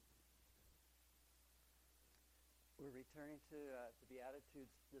Returning to the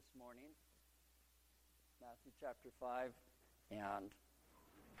Beatitudes this morning, Matthew chapter 5 and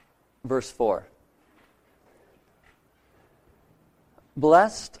verse 4.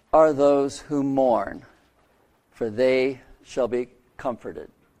 Blessed are those who mourn, for they shall be comforted.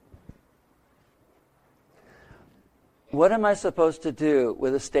 What am I supposed to do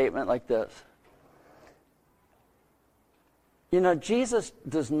with a statement like this? You know, Jesus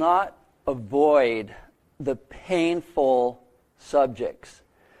does not avoid the painful subjects.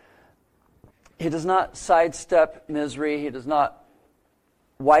 He does not sidestep misery. He does not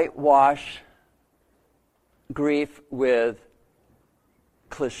whitewash grief with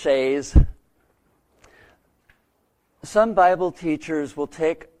cliches. Some Bible teachers will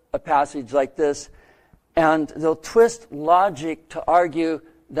take a passage like this and they'll twist logic to argue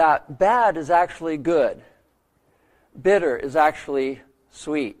that bad is actually good. Bitter is actually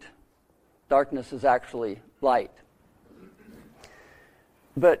sweet. Darkness is actually light.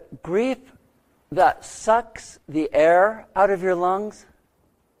 But grief that sucks the air out of your lungs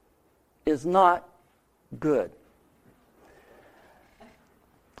is not good.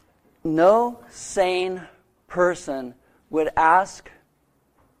 No sane person would ask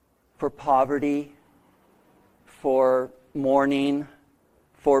for poverty, for mourning,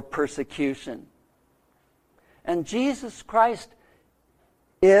 for persecution. And Jesus Christ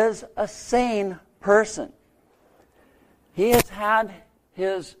is a sane person. He has had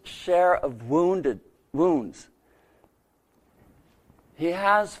his share of wounds. He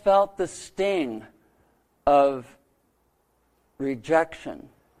has felt the sting of rejection,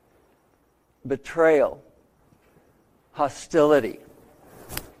 betrayal, hostility.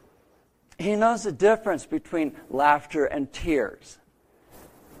 He knows the difference between laughter and tears.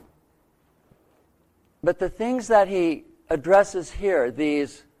 But the things that he addresses here,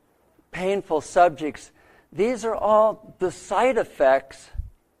 these painful subjects, these are all the side effects,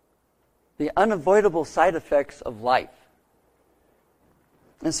 the unavoidable side effects of life.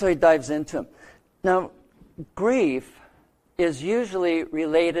 And so he dives into them. Now, grief is usually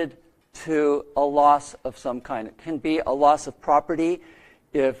related to a loss of some kind. It can be a loss of property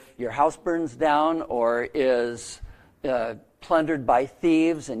if your house burns down or is plundered by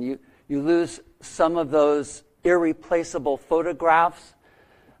thieves and you lose some of those irreplaceable photographs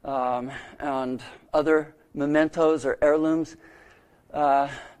and other mementos or heirlooms.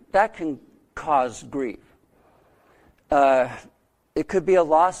 That can cause grief. It could be a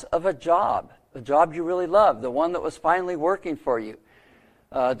loss of a job you really love, the one that was finally working for you,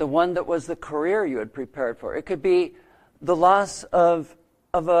 the one that was the career you had prepared for. It could be the loss of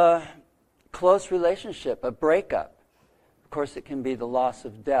a close relationship, a breakup. Of course, it can be the loss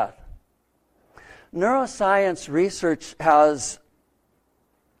of death. Neuroscience research has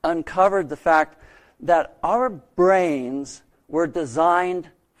uncovered the fact that our brains were designed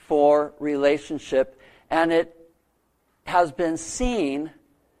for relationship, and it has been seen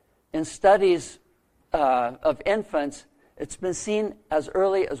in studies of infants. It's been seen as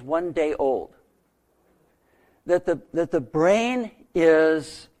early as 1 day old. That the brain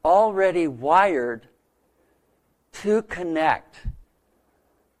is already wired to connect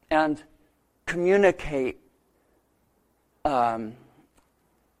and communicate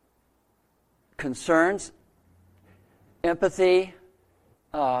concerns, empathy.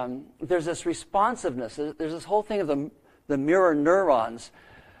 There's this responsiveness. There's this whole thing of the mirror neurons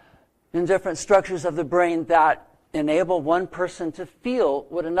in different structures of the brain that enable one person to feel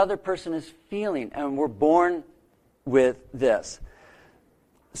what another person is feeling. And we're born with this.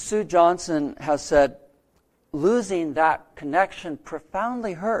 Sue Johnson has said, losing that connection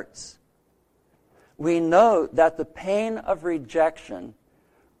profoundly hurts. We know that the pain of rejection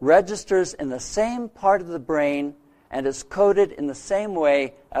registers in the same part of the brain and is coded in the same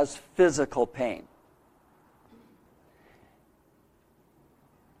way as physical pain.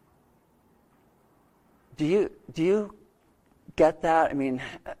 Do you get that? I mean,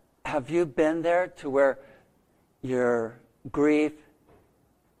 have you been there to where your grief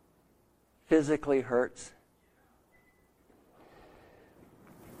physically hurts?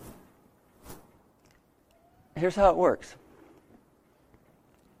 Here's how it works.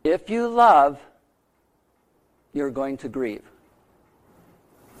 If you love, you're going to grieve.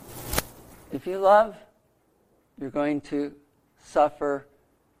 If you love, you're going to suffer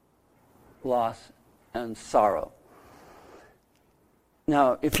loss and sorrow.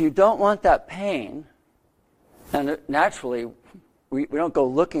 Now, if you don't want that pain, and naturally, we don't go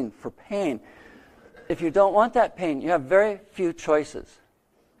looking for pain. If you don't want that pain, you have very few choices.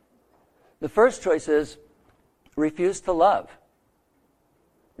 The first choice is refuse to love.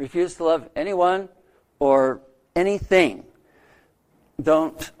 Refuse to love anyone or anything.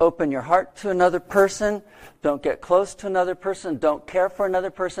 Don't open your heart to another person. Don't get close to another person. Don't care for another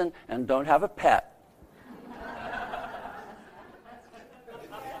person. And don't have a pet.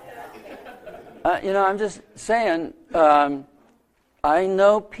 I'm just saying, I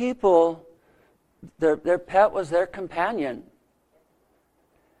know people, their pet was their companion.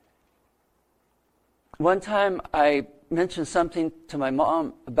 One time I mentioned something to my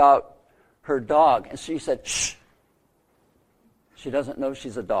mom about her dog, and she said, "Shh. She doesn't know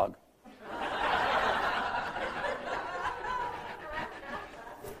she's a dog."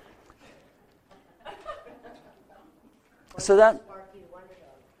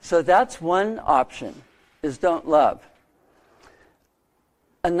 So that's one option, is don't love.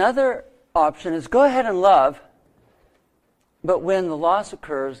 Another option is go ahead and love, but when the loss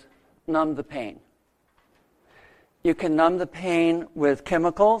occurs, numb the pain. You can numb the pain with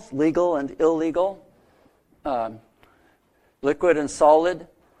chemicals, legal and illegal, liquid and solid.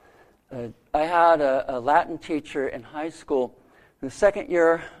 I had a Latin teacher in high school who, second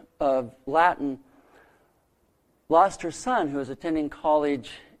year of Latin, lost her son who was attending college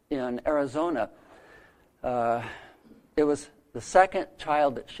in Arizona. It was the second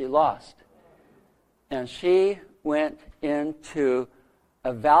child that she lost. And she went into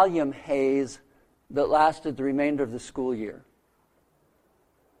a Valium haze that lasted the remainder of the school year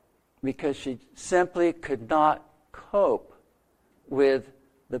because she simply could not cope with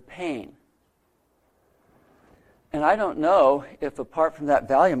the pain. And I don't know if apart from that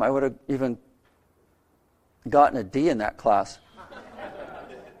Valium I would have even gotten a D in that class.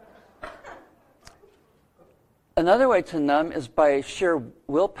 Another way to numb is by sheer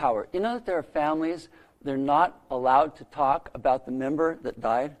willpower. You know that there are families, they're not allowed to talk about the member that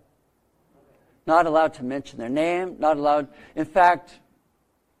died? Not allowed to mention their name, not allowed. In fact,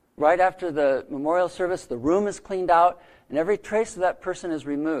 right after the memorial service, the room is cleaned out, and every trace of that person is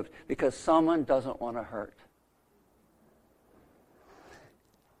removed because someone doesn't want to hurt.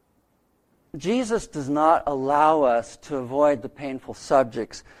 Jesus does not allow us to avoid the painful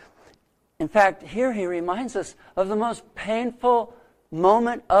subjects. In fact, here he reminds us of the most painful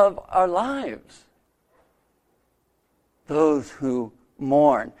moment of our lives. Those who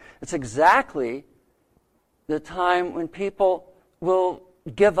mourn. It's exactly the time when people will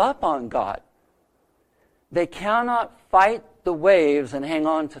give up on God. They cannot fight the waves and hang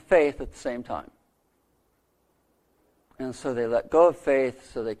on to faith at the same time. And so they let go of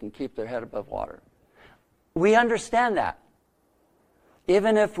faith so they can keep their head above water. We understand that.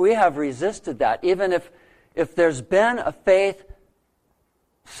 Even if we have resisted that, even if there's been a faith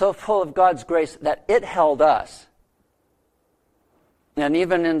so full of God's grace that it held us, and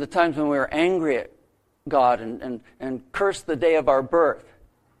even in the times when we were angry at God and cursed the day of our birth,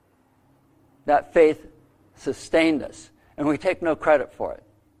 that faith sustained us, and we take no credit for it.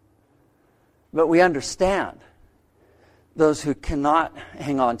 But we understand those who cannot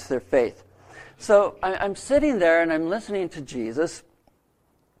hang on to their faith. So I'm sitting there and I'm listening to Jesus,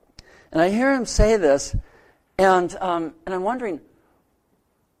 and I hear him say this, and I'm wondering,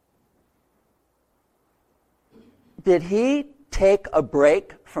 did he take a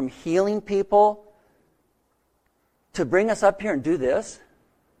break from healing people to bring us up here and do this?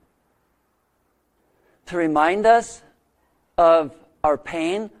 To remind us of our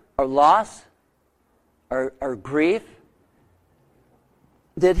pain, our loss, our grief?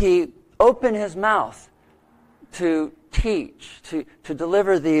 Did he open his mouth to teach, to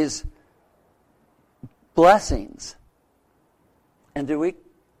deliver these blessings? And do we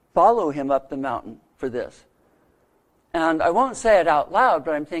follow him up the mountain for this? And I won't say it out loud,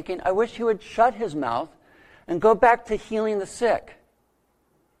 but I'm thinking, I wish he would shut his mouth and go back to healing the sick.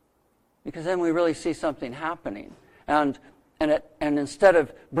 Because then we really see something happening. And instead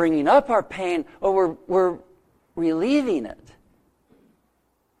of bringing up our pain, we're relieving it.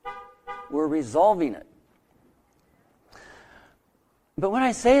 We're resolving it. But when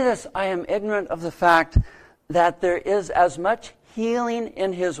I say this, I am ignorant of the fact that there is as much healing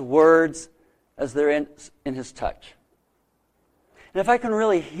in his words as there is in his touch. And if I can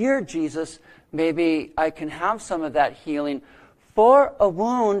really hear Jesus, maybe I can have some of that healing for a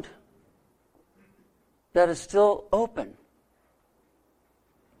wound that is still open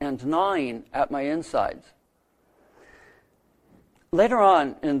and gnawing at my insides. Later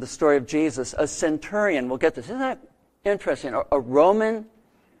on in the story of Jesus, a centurion, we'll get this, isn't that interesting? A Roman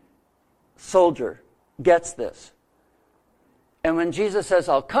soldier gets this. And when Jesus says,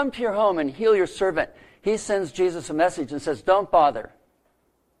 I'll come to your home and heal your servant, he sends Jesus a message and says, don't bother.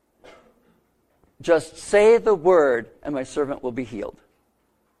 Just say the word and my servant will be healed.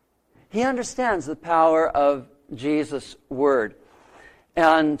 He understands the power of Jesus' word.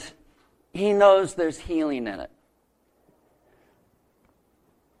 And he knows there's healing in it.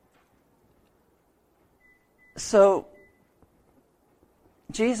 So,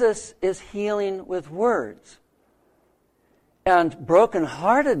 Jesus is healing with words. And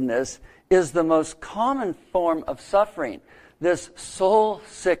brokenheartedness is the most common form of suffering, this soul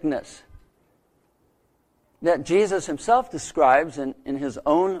sickness that Jesus himself describes in his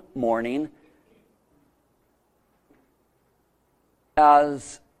own mourning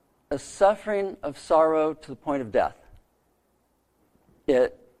as a suffering of sorrow to the point of death.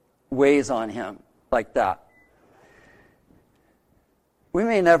 It weighs on him like that. We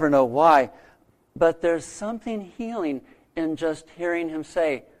may never know why, but there's something healing in just hearing him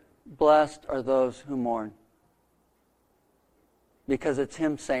say, "Blessed are those who mourn." Because it's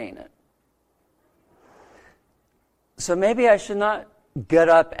him saying it. So maybe I should not get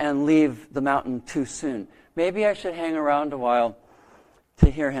up and leave the mountain too soon. Maybe I should hang around a while to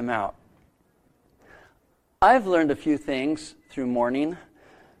hear him out. I've learned a few things through mourning.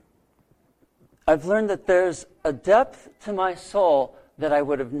 I've learned that there's a depth to my soul that I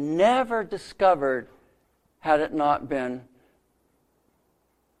would have never discovered had it not been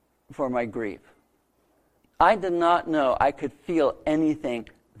for my grief. I did not know I could feel anything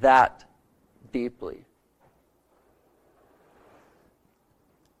that deeply.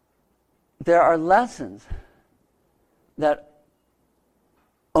 There are lessons that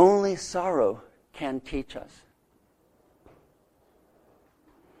only sorrow can teach us.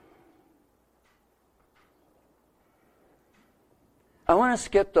 I want to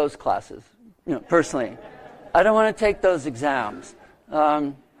skip those classes, personally. I don't want to take those exams.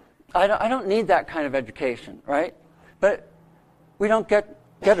 I don't need that kind of education, right? But we don't get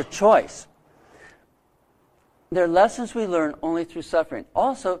a choice. There are lessons we learn only through suffering.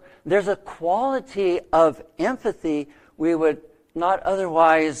 Also, there's a quality of empathy we would not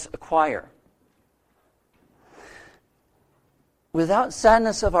otherwise acquire. Without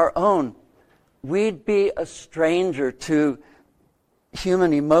sadness of our own, we'd be a stranger to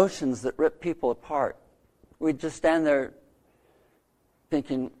human emotions that rip people apart. We'd just stand there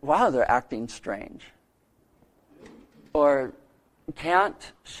thinking, wow, they're acting strange. Or,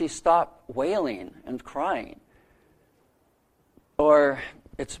 can't she stop wailing and crying? Or,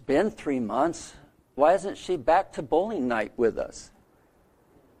 it's been 3 months. Why isn't she back to bowling night with us?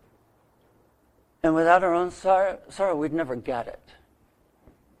 And without our own sorrow, we'd never get it.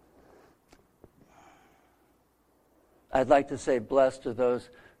 I'd like to say blessed are those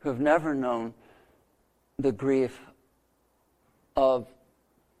who have never known the grief of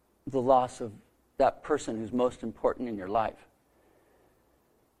the loss of that person who's most important in your life.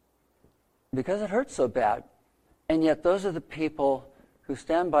 Because it hurts so bad. And yet those are the people who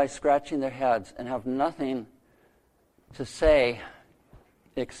stand by scratching their heads and have nothing to say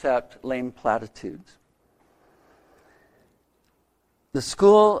except lame platitudes. The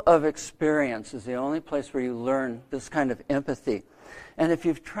school of experience is the only place where you learn this kind of empathy. And if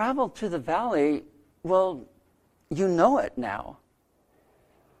you've traveled to the valley, well, you know it now.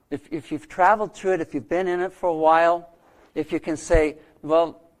 If you've traveled through it, if you've been in it for a while, if you can say,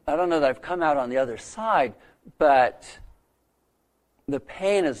 well, I don't know that I've come out on the other side, but the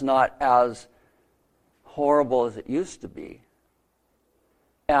pain is not as horrible as it used to be.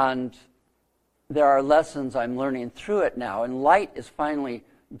 And there are lessons I'm learning through it now, and light is finally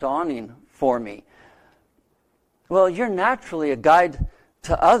dawning for me. Well, you're naturally a guide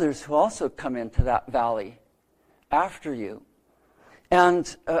to others who also come into that valley after you.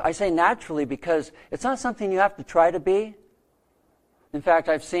 And I say naturally because it's not something you have to try to be. In fact,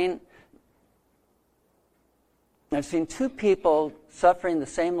 I've seen 2 people suffering the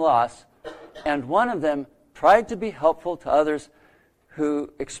same loss, and one of them tried to be helpful to others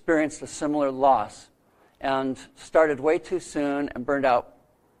who experienced a similar loss and started way too soon and burned out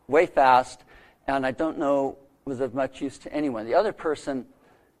way fast, and I don't know was of much use to anyone. The other person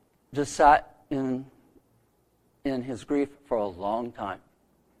just sat in his grief for a long time.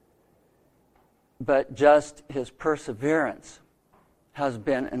 But just his perseverance has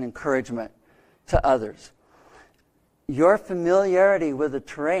been an encouragement to others. Your familiarity with the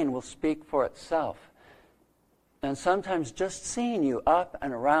terrain will speak for itself. And sometimes just seeing you up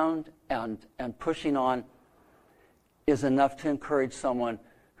and around and pushing on is enough to encourage someone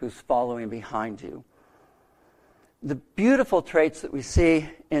who's following behind you. The beautiful traits that we see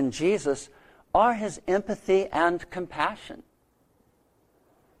in Jesus are his empathy and compassion.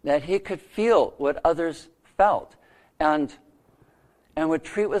 That he could feel what others felt and would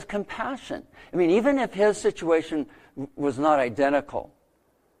treat with compassion. I mean, even if his situation was not identical,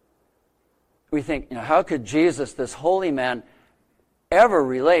 we think, how could Jesus, this holy man, ever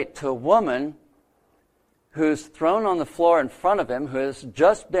relate to a woman who's thrown on the floor in front of him, who has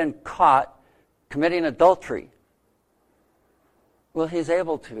just been caught committing adultery? Well, he's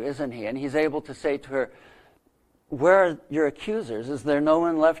able to, isn't he? And he's able to say to her, where are your accusers? Is there no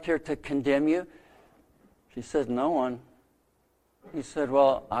one left here to condemn you? She said, no one. He said,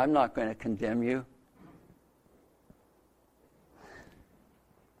 well, I'm not going to condemn you.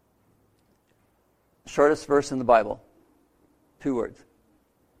 Shortest verse in the Bible. 2 words.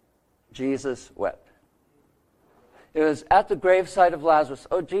 Jesus wept. It was at the graveside of Lazarus.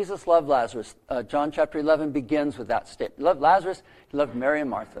 Oh, Jesus loved Lazarus. John chapter 11 begins with that statement. He loved Lazarus. He loved Mary and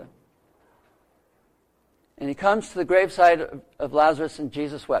Martha. And he comes to the graveside of Lazarus, and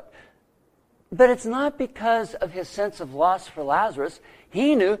Jesus wept. But it's not because of his sense of loss for Lazarus.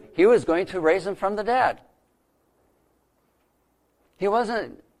 He knew he was going to raise him from the dead. He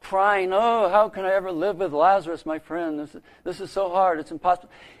wasn't crying, oh, how can I ever live with Lazarus, my friend? This is so hard. It's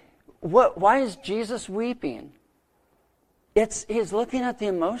impossible. Why is Jesus weeping? He's looking at the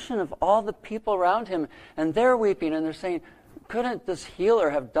emotion of all the people around him, and they're weeping, and they're saying, couldn't this healer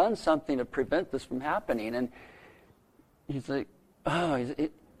have done something to prevent this from happening? And he's like, oh,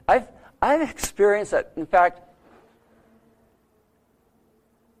 I've experienced that. In fact,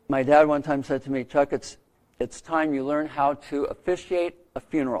 my dad one time said to me, Chuck, it's time you learn how to officiate a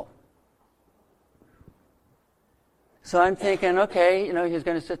funeral. So I'm thinking, okay, he's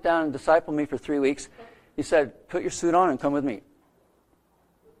going to sit down and disciple me for 3 weeks. He said, put your suit on and come with me.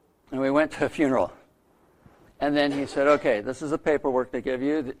 And we went to a funeral. And then he said, okay, this is the paperwork they give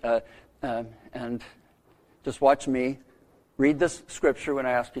you, and just watch me read this scripture when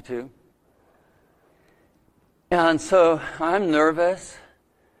I ask you to. And so I'm nervous.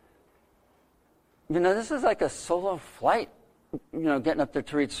 This is like a solo flight, getting up there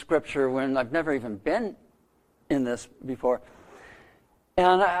to read scripture when I've never even been in this before.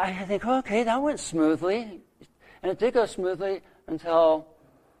 And I think, okay, that went smoothly. And it did go smoothly until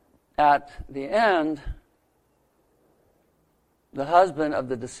at the end, the husband of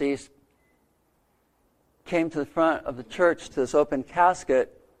the deceased came to the front of the church to this open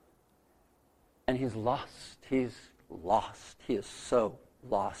casket, and he's lost. He's lost. He is so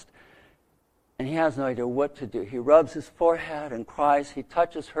lost. And he has no idea what to do. He rubs his forehead and cries. He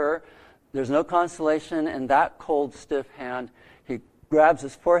touches her. There's no consolation in that cold, stiff hand. He grabs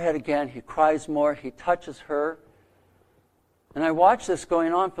his forehead again. He cries more. He touches her. And I watch this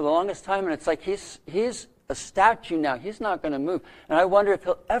going on for the longest time, and it's like he's a statue now. He's not going to move. And I wonder if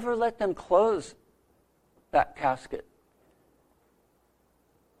he'll ever let them close that casket.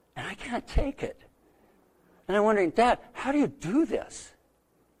 And I can't take it. And I'm wondering, Dad, how do you do this?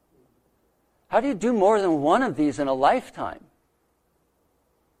 How do you do more than one of these in a lifetime?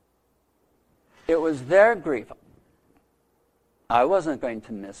 It was their grief. I wasn't going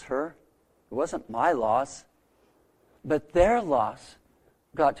to miss her. It wasn't my loss. But their loss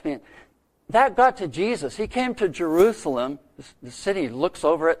got to me. That got to Jesus. He came to Jerusalem, the city, looks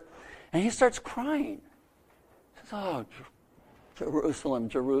over it, and he starts crying. He says, oh, Jerusalem,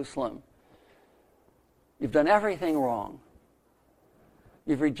 Jerusalem. You've done everything wrong.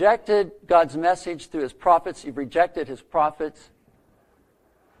 You've rejected God's message through his prophets. You've rejected his prophets.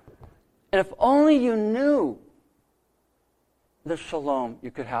 And if only you knew the shalom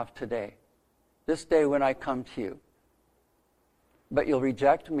you could have today, this day when I come to you. But you'll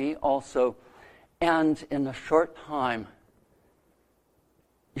reject me also. And in a short time,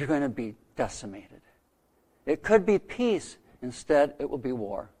 you're going to be decimated. It could be peace. Instead, it will be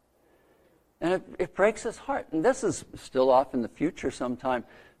war. And it breaks his heart. And this is still off in the future sometime,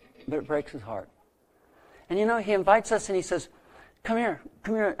 but it breaks his heart. And he invites us and he says, come here,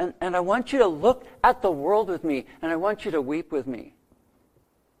 and I want you to look at the world with me, and I want you to weep with me.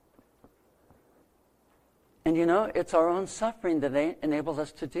 And it's our own suffering that enables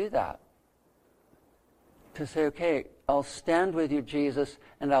us to do that. To say, okay, I'll stand with you, Jesus,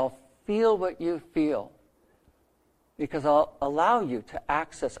 and I'll feel what you feel. Because I'll allow you to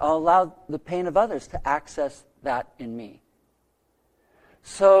I'll allow the pain of others to access that in me.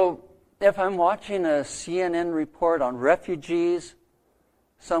 So if I'm watching a CNN report on refugees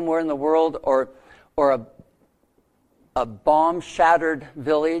somewhere in the world, or a bomb-shattered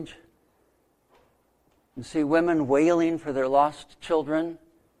village, and see women wailing for their lost children,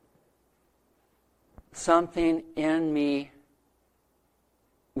 something in me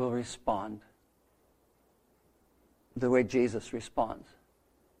will respond the way Jesus responds,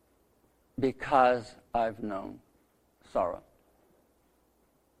 because I've known sorrow.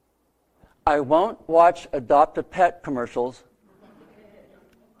 I won't watch adopt a pet commercials.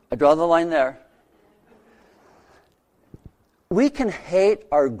 I draw the line there. we can hate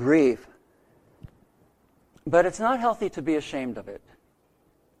our grief, but it's not healthy to be ashamed of it.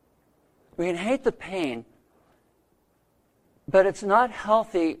 We can hate the pain, but it's not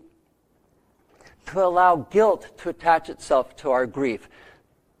healthy to allow guilt to attach itself to our grief.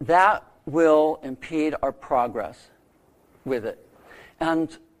 That will impede our progress with it.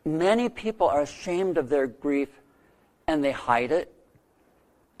 And many people are ashamed of their grief and they hide it.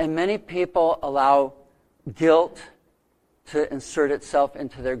 And many people allow guilt to insert itself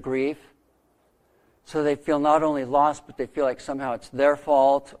into their grief. So they feel not only lost, but they feel like somehow it's their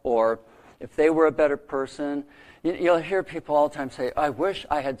fault, or if they were a better person. You'll hear people all the time say, I wish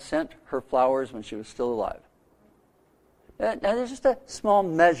I had sent her flowers when she was still alive. Now, there's just a small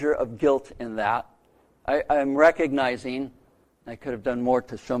measure of guilt in that. I'm recognizing I could have done more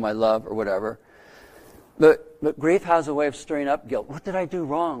to show my love or whatever. But grief has a way of stirring up guilt. What did I do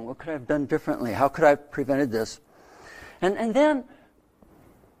wrong? What could I have done differently? How could I have prevented this? And then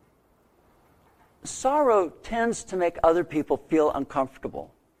sorrow tends to make other people feel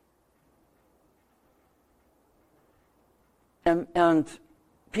uncomfortable. And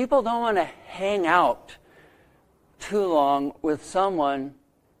people don't want to hang out too long with someone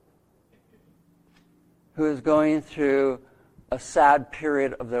who is going through a sad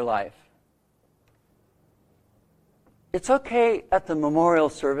period of their life. It's okay at the memorial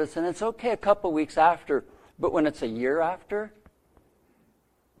service, and it's okay a couple weeks after, but when it's a year after?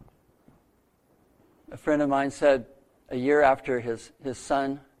 A friend of mine said a year after his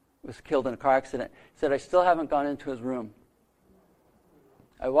son was killed in a car accident, he said, I still haven't gone into his room.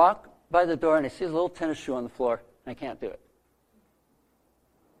 I walk by the door and I see his little tennis shoe on the floor, and I can't do it.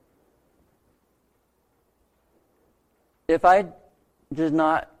 If I did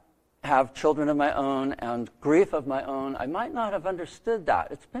not have children of my own and grief of my own, I might not have understood that.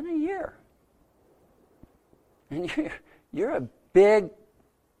 It's been a year. And you're a big,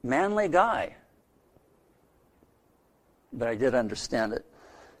 manly guy. But I did understand it.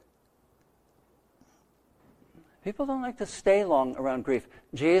 People don't like to stay long around grief.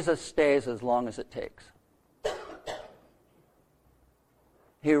 Jesus stays as long as it takes.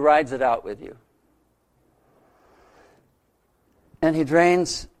 He rides it out with you. And he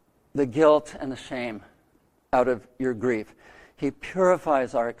drains the guilt and the shame out of your grief. He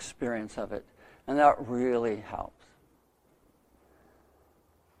purifies our experience of it. And that really helps.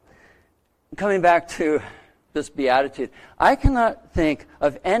 Coming back to this beatitude, I cannot think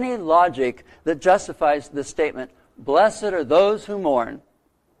of any logic that justifies the statement, blessed are those who mourn.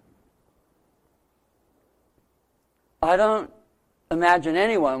 I don't imagine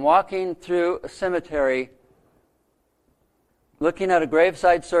anyone walking through a cemetery looking at a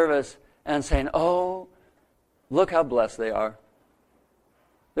graveside service and saying, oh, look how blessed they are.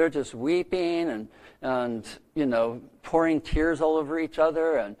 They're just weeping and pouring tears all over each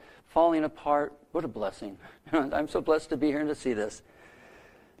other and falling apart. What a blessing. I'm so blessed to be here and to see this.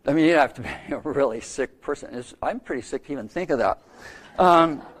 I mean, you'd have to be a really sick person. I'm pretty sick to even think of that.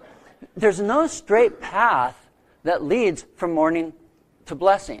 There's no straight path that leads from mourning to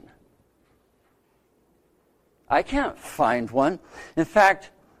blessing. I can't find one. In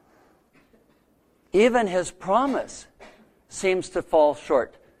fact, even his promise seems to fall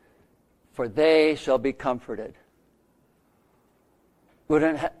short. For they shall be comforted.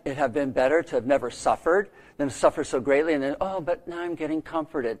 Wouldn't it have been better to have never suffered than to suffer so greatly and then, but now I'm getting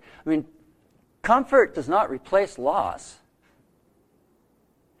comforted? I mean, comfort does not replace loss.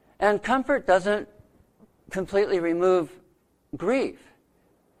 And comfort doesn't completely remove grief.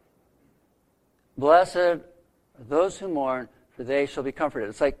 Blessed are those who mourn, for they shall be comforted.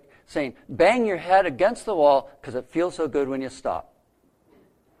 It's like saying, bang your head against the wall because it feels so good when you stop.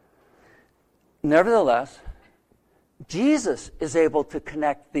 Nevertheless, Jesus is able to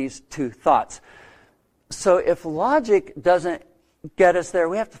connect these two thoughts. So if logic doesn't get us there,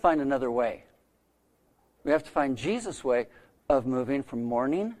 we have to find another way. We have to find Jesus' way of moving from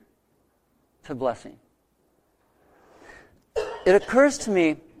mourning to blessing. It occurs to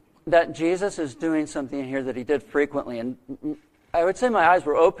me that Jesus is doing something here that he did frequently, and I would say my eyes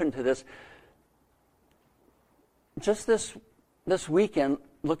were open to this just this weekend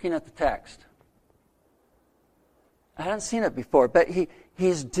looking at the text. I hadn't seen it before, but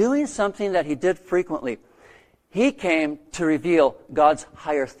he's doing something that he did frequently. He came to reveal God's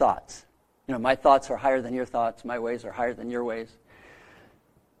higher thoughts. My thoughts are higher than your thoughts. My ways are higher than your ways.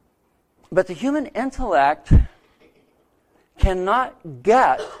 But the human intellect cannot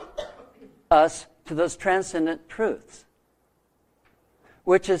get us to those transcendent truths,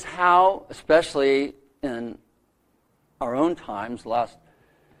 which is how, especially in our own times, the last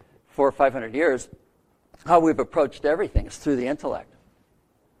 400 or 500 years, how we've approached everything is through the intellect.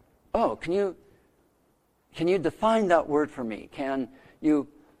 Oh, can you define that word for me? Can you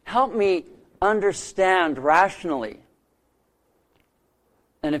help me understand rationally?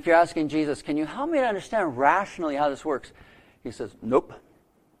 And if you're asking Jesus, can you help me to understand rationally how this works? He says, nope.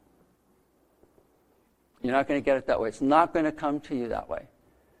 You're not going to get it that way. It's not going to come to you that way.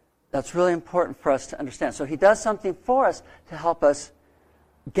 That's really important for us to understand. So he does something for us to help us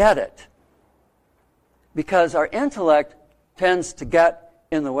get it. Because our intellect tends to get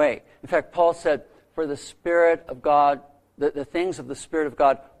in the way. In fact, Paul said, for the Spirit of God, the things of the Spirit of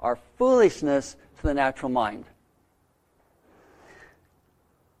God are foolishness to the natural mind.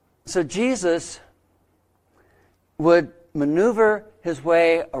 So Jesus would maneuver his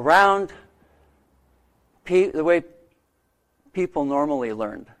way around the way people normally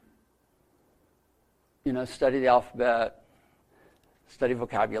learned. Study the alphabet, study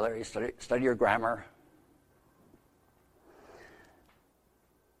vocabulary, study your grammar.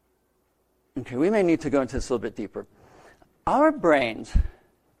 Okay, we may need to go into this a little bit deeper. Our brains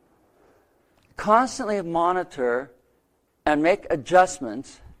constantly monitor and make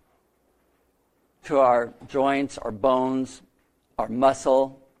adjustments to our joints, our bones, our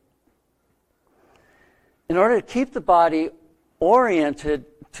muscle, in order to keep the body oriented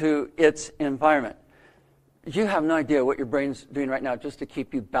to its environment. You have no idea what your brain's doing right now just to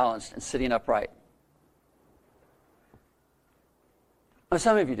keep you balanced and sitting upright. Well,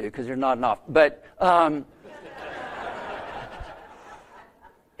 some of you do, because you're nodding off. But the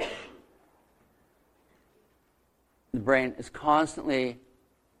brain is constantly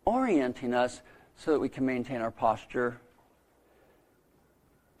orienting us so that we can maintain our posture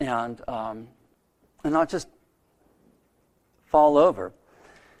and not just fall over.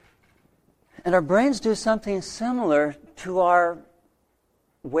 And our brains do something similar to our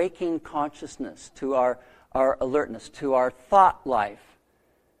waking consciousness, to our alertness, to our thought life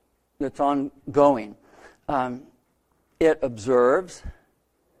that's ongoing. It observes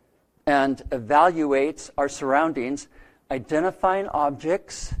and evaluates our surroundings, identifying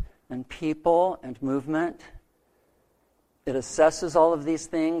objects and people and movement. It assesses all of these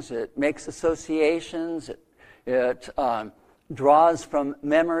things. It makes associations. It draws from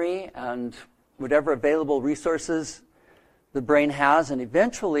memory and whatever available resources the brain has. And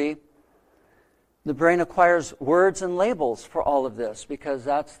eventually, the brain acquires words and labels for all of this because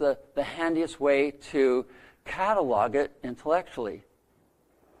that's the handiest way to catalog it intellectually.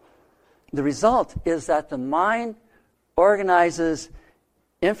 The result is that the mind organizes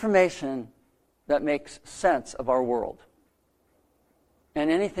information that makes sense of our world. And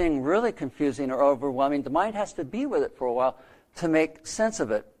anything really confusing or overwhelming, the mind has to be with it for a while to make sense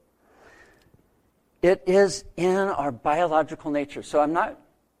of it. It is in our biological nature. So I'm not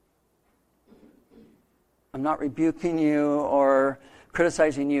rebuking you or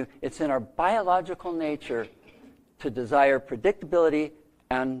criticizing you. It's in our biological nature to desire predictability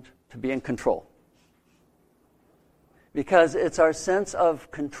and to be in control. Because it's our sense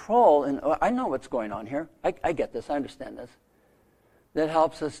of control, and I know what's going on here. I get this, I understand this. That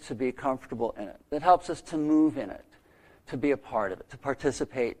helps us to be comfortable in it. That helps us to move in it, to be a part of it, to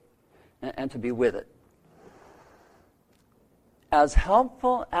participate, and to be with it. As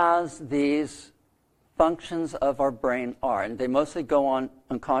helpful as these functions of our brain are, and they mostly go on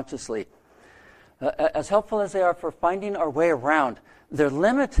unconsciously, as helpful as they are for finding our way around, they're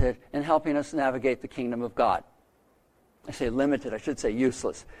limited in helping us navigate the kingdom of God. I say limited, I should say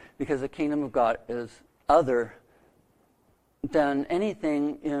useless, because the kingdom of God is other than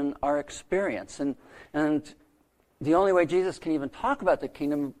anything in our experience. And the only way Jesus can even talk about the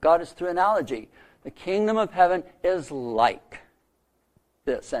kingdom of God is through analogy. The kingdom of heaven is like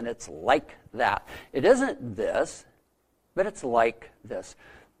this, and it's like that. It isn't this, but it's like this.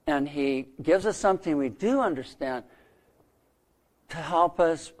 And he gives us something we do understand to help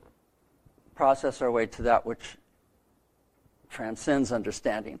us process our way to that which transcends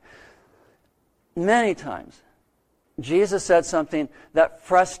understanding. Many times, Jesus said something that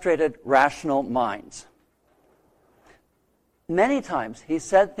frustrated rational minds. Many times, he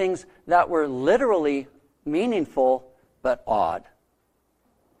said things that were literally meaningful but odd.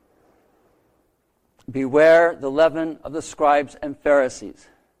 Beware the leaven of the scribes and Pharisees.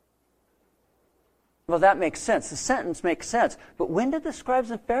 Well, that makes sense. The sentence makes sense. But when did the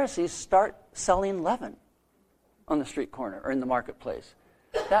scribes and Pharisees start selling leaven on the street corner or in the marketplace?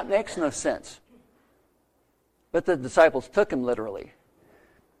 That makes no sense. But the disciples took him literally.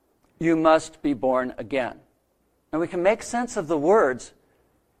 You must be born again. And we can make sense of the words,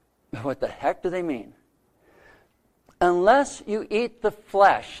 but what the heck do they mean? unless you eat the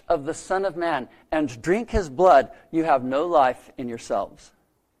flesh of the Son of Man and drink his blood, you have no life in yourselves.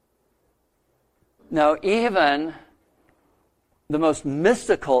 Now, even the most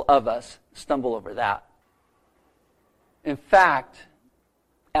mystical of us stumble over that. In fact,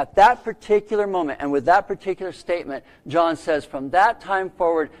 at that particular moment and with that particular statement, John says, from that time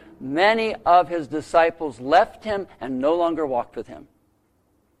forward, many of his disciples left him and no longer walked with him.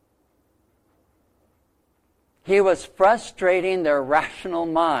 He was frustrating their rational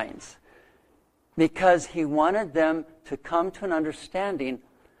minds because he wanted them to come to an understanding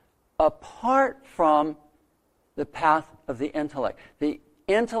apart from the path of the intellect. The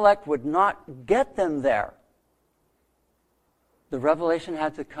intellect would not get them there. The revelation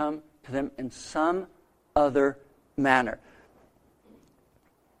had to come to them in some other manner.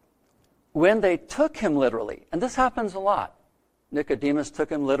 When they took him literally, and this happens a lot, Nicodemus took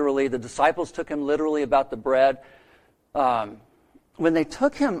him literally, the disciples took him literally about the bread. When they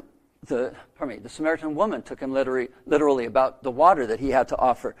took him, the Samaritan woman took him literally about the water that he had to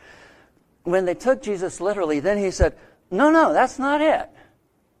offer. When they took Jesus literally, then he said, no, that's not it.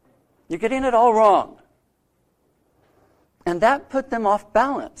 You're getting it all wrong. And that put them off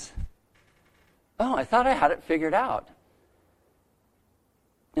balance. Oh, I thought I had it figured out.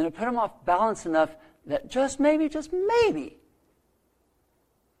 And it put them off balance enough that just maybe,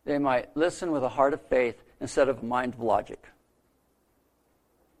 they might listen with a heart of faith instead of a mind of logic.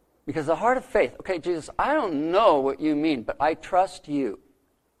 Because the heart of faith, okay, Jesus, I don't know what you mean, but I trust you.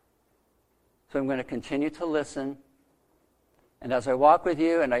 So I'm going to continue to listen. And as I walk with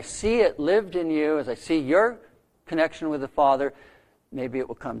you and I see it lived in you, as I see your connection with the Father, maybe it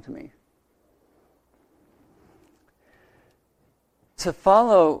will come to me. To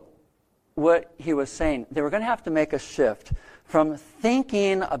follow what he was saying, they were going to have to make a shift from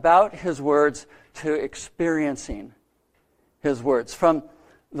thinking about his words to experiencing his words, from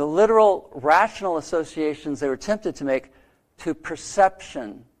the literal rational associations they were tempted to make to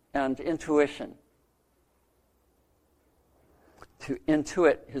perception and intuition, to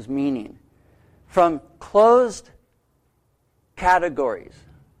intuit his meaning, from closed categories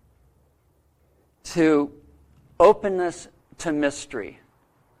to openness to mystery.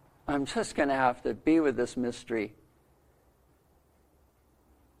 I'm just going to have to be with this mystery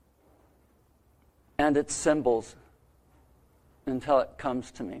and its symbols until it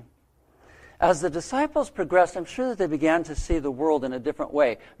comes to me. As the disciples progressed, I'm sure that they began to see the world in a different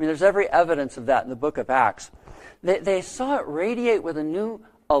way. I mean, there's every evidence of that in the book of Acts. They saw it radiate with a new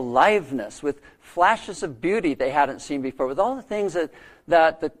aliveness, with flashes of beauty they hadn't seen before, with all the things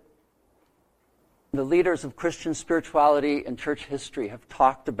that the leaders of Christian spirituality and church history have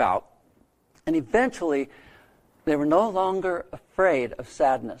talked about. And eventually, they were no longer afraid of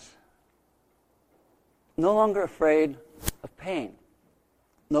sadness, no longer afraid of pain,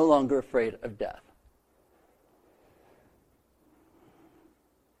 no longer afraid of death.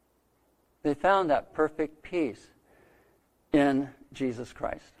 They found that perfect peace in Jesus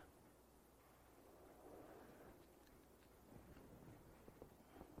Christ.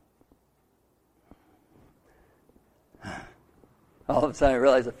 All of a sudden I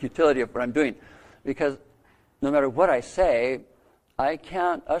realize the futility of what I'm doing, because no matter what I say, I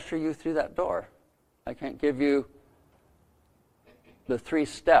can't usher you through that door. I can't give you the 3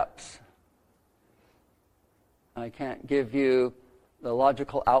 steps. I can't give you the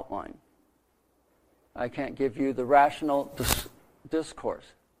logical outline. I can't give you the rational discourse.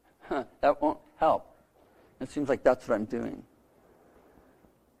 That won't help. It seems like that's what I'm doing.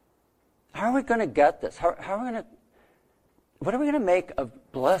 How are we going to get this? How are we going to... What are we going to make of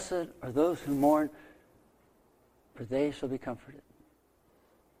blessed are those who mourn, for they shall be comforted?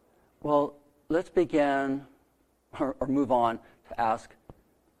 Well, let's begin or move on to ask,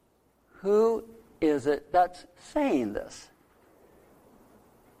 who is it that's saying this?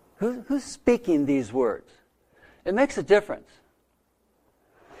 Who's speaking these words? It makes a difference.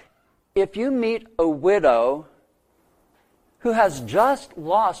 If you meet a widow who has just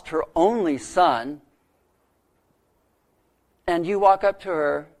lost her only son, and you walk up to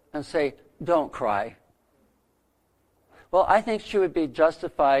her and say, "Don't cry." Well, I think she would be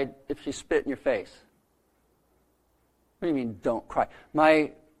justified if she spit in your face. What do you mean, don't cry?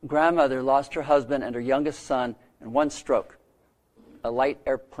 My grandmother lost her husband and her youngest son in one stroke, a light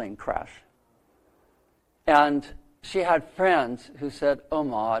airplane crash. And she had friends who said, "Oh,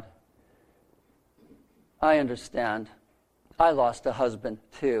 Maud, I understand. I lost a husband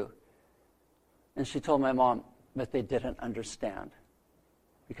too." And she told my mom, but they didn't understand.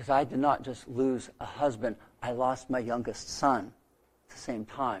 Because I did not just lose a husband, I lost my youngest son at the same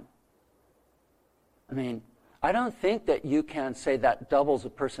time. I mean, I don't think that you can say that doubles a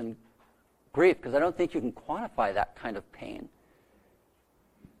person's grief, because I don't think you can quantify that kind of pain.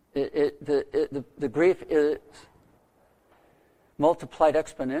 The grief is multiplied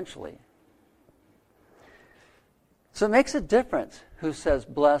exponentially. So it makes a difference who says,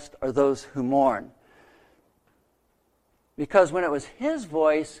 blessed are those who mourn. Because when it was his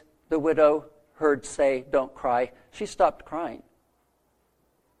voice the widow heard say, don't cry, she stopped crying.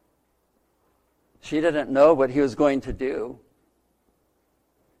 She didn't know what he was going to do.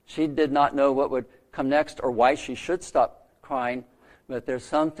 She did not know what would come next or why she should stop crying. But there's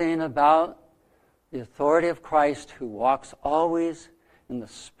something about the authority of Christ, who walks always in the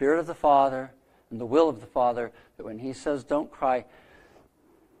Spirit of the Father and the will of the Father, that when he says don't cry,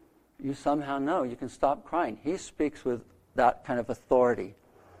 you somehow know you can stop crying. He speaks with that kind of authority.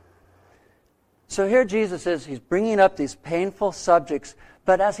 So here Jesus is, he's bringing up these painful subjects,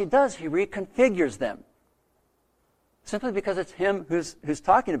 but as he does, he reconfigures them. Simply because it's him who's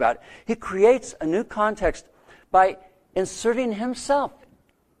talking about it. He creates a new context by inserting himself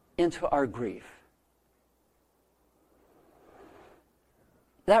into our grief.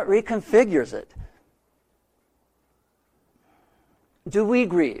 That reconfigures it. Do we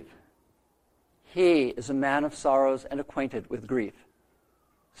grieve? He is a man of sorrows and acquainted with grief,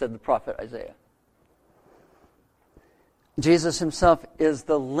 said the prophet Isaiah. Jesus himself is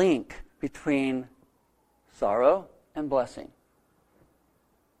the link between sorrow and blessing.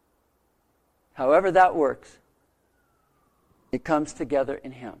 However that works, it comes together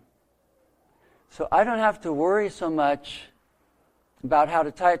in him. So I don't have to worry so much about how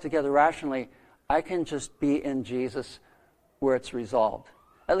to tie it together rationally. I can just be in Jesus where it's resolved.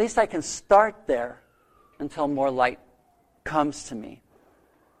 At least I can start there until more light comes to me.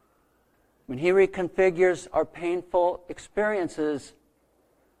 When he reconfigures our painful experiences,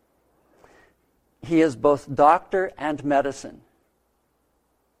 he is both doctor and medicine.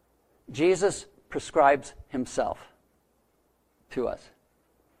 Jesus prescribes himself to us.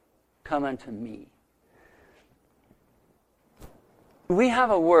 Come unto me. We have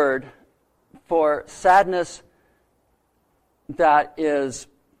a word for sadness that is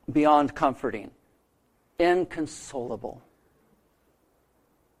beyond comforting. Inconsolable.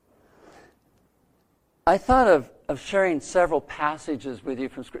 I thought of sharing several passages with you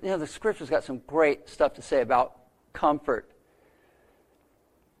from Scripture. The Scripture's got some great stuff to say about comfort.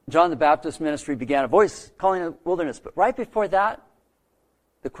 John the Baptist's ministry began, a voice calling in the wilderness. But right before that,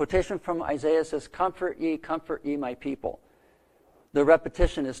 the quotation from Isaiah says, comfort ye my people. The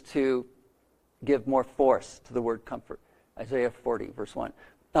repetition is to give more force to the word comfort. Isaiah 40, verse 1.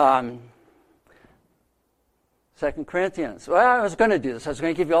 2 Corinthians. Well, I was going to do this. I was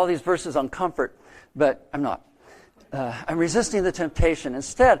going to give you all these verses on comfort, but I'm not. I'm resisting the temptation.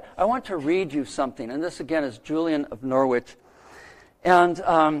 Instead, I want to read you something. And this, again, is Julian of Norwich.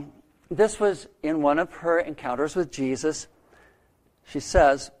 And this was in one of her encounters with Jesus. She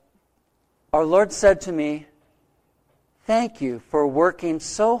says, our Lord said to me, thank you for working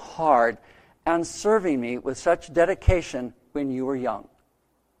so hard and serving me with such dedication when you were young.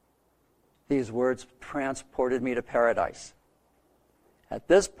 These words transported me to paradise. At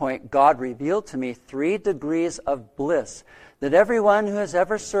this point, God revealed to me 3 degrees of bliss that everyone who has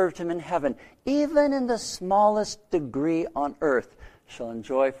ever served him in heaven, even in the smallest degree on earth, shall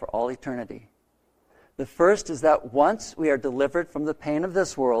enjoy for all eternity. The first is that once we are delivered from the pain of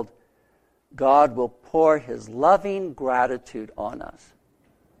this world, God will pour his loving gratitude on us.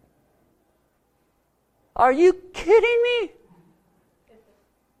 Are you kidding me?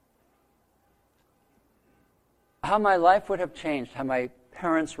 How my life would have changed had my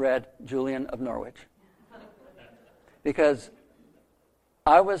parents read Julian of Norwich. Because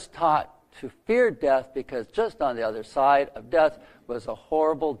I was taught to fear death, because just on the other side of death was a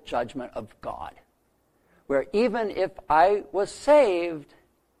horrible judgment of God, where even if I was saved,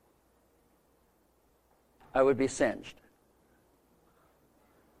 I would be singed.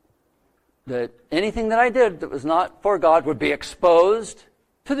 That anything that I did that was not for God would be exposed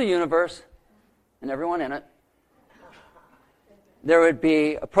to the universe and everyone in it. There would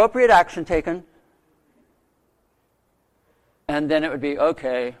be appropriate action taken, and then it would be,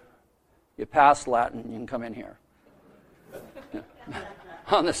 okay, you passed Latin, you can come in here.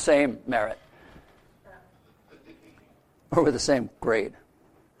 On the same merit. Or with the same grade.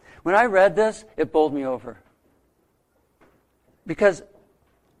 When I read this, it bowled me over. Because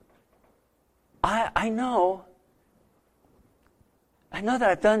I know that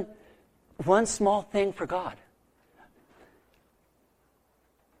I've done one small thing for God.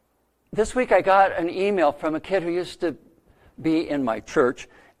 This week I got an email from a kid who used to be in my church,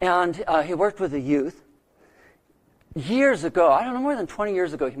 and he worked with the youth. years ago, I don't know, more than 20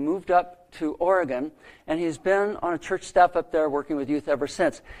 years ago, he moved up to Oregon, and he's been on a church staff up there working with youth ever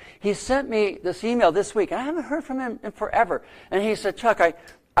since. He sent me this email this week, and I haven't heard from him in forever. And he said, Chuck,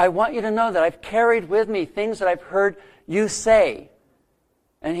 I want you to know that I've carried with me things that I've heard you say.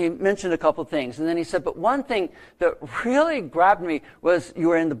 And he mentioned a couple things. And then he said, but one thing that really grabbed me was you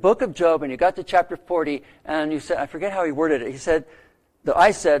were in the book of Job, and you got to chapter 40, and you said, I forget how he worded it. He said, that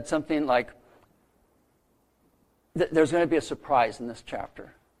I said something like, there's going to be a surprise in this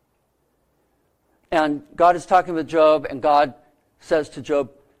chapter. And God is talking with Job, and God says to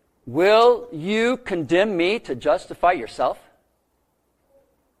Job, will you condemn me to justify yourself?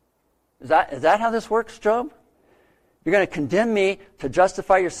 Is that how this works, Job? You're going to condemn me to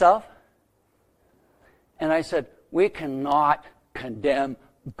justify yourself? And I said, we cannot condemn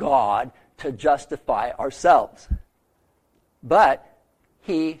God to justify ourselves. But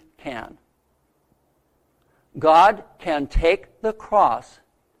He can. God can take the cross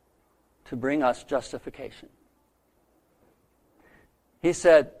to bring us justification. He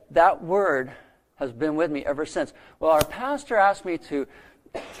said, that word has been with me ever since. Well, our pastor asked me to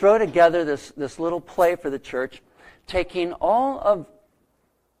throw together this little play for the church, taking all of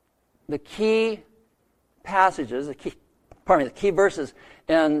the key passages, the key verses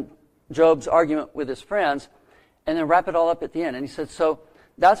in Job's argument with his friends, and then wrap it all up at the end. And he said, so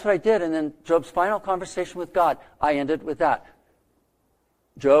that's what I did. And then Job's final conversation with God, I ended with that.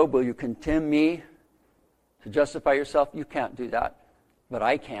 Job, will you condemn me to justify yourself? You can't do that, but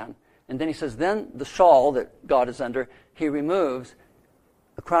I can. And then he says, then the shawl that God is under, he removes.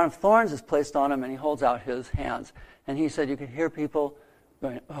 A crown of thorns is placed on him, and he holds out his hands. And he said, you could hear people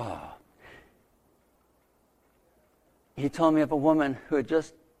going, oh. He told me of a woman who had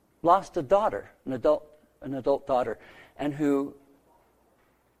just lost a daughter, an adult daughter, and who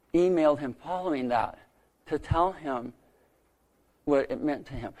emailed him following that to tell him what it meant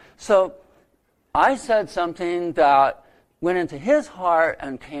to him. So I said something that went into his heart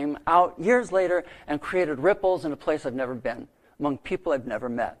and came out years later and created ripples in a place I've never been, among people I've never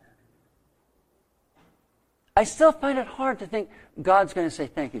met. I still find it hard to think God's going to say,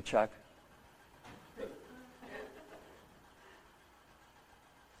 thank you, Chuck.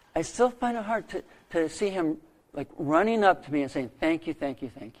 I still find it hard to see him like running up to me and saying, thank you, thank you,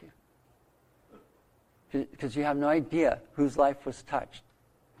 thank you. Because you have no idea whose life was touched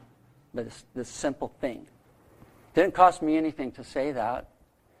by this simple thing. It didn't cost me anything to say that.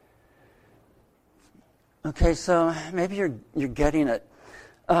 Okay, so maybe you're getting it.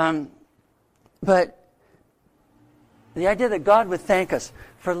 But the idea that God would thank us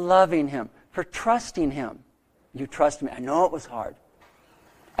for loving Him, for trusting Him. You trust me. I know it was hard.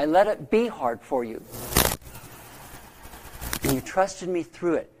 I let it be hard for you. And you trusted me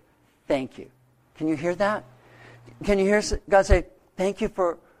through it. Thank you. Can you hear that? Can you hear God say, thank you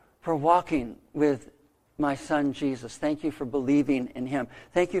for walking with my son Jesus. Thank you for believing in Him.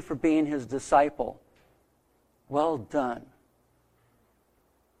 Thank you for being His disciple. Well done.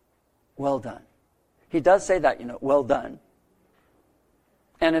 Well done. He does say that, well done.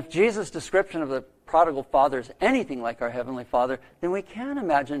 And if Jesus' description of the prodigal father is anything like our Heavenly Father, then we can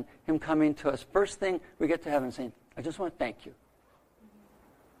imagine Him coming to us first thing we get to heaven saying, I just want to thank you.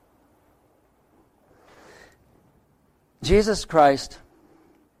 Jesus Christ,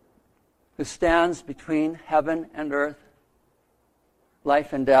 who stands between heaven and earth,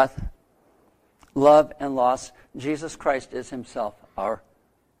 life and death, love and loss, Jesus Christ is Himself our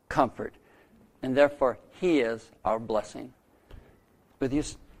comfort. And therefore, He is our blessing. Would you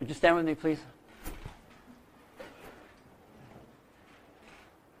stand with me, please?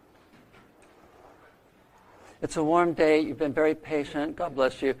 It's a warm day. You've been very patient. God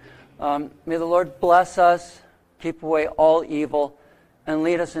bless you. May the Lord bless us, keep away all evil, and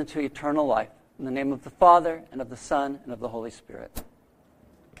lead us into eternal life. In the name of the Father, and of the Son, and of the Holy Spirit.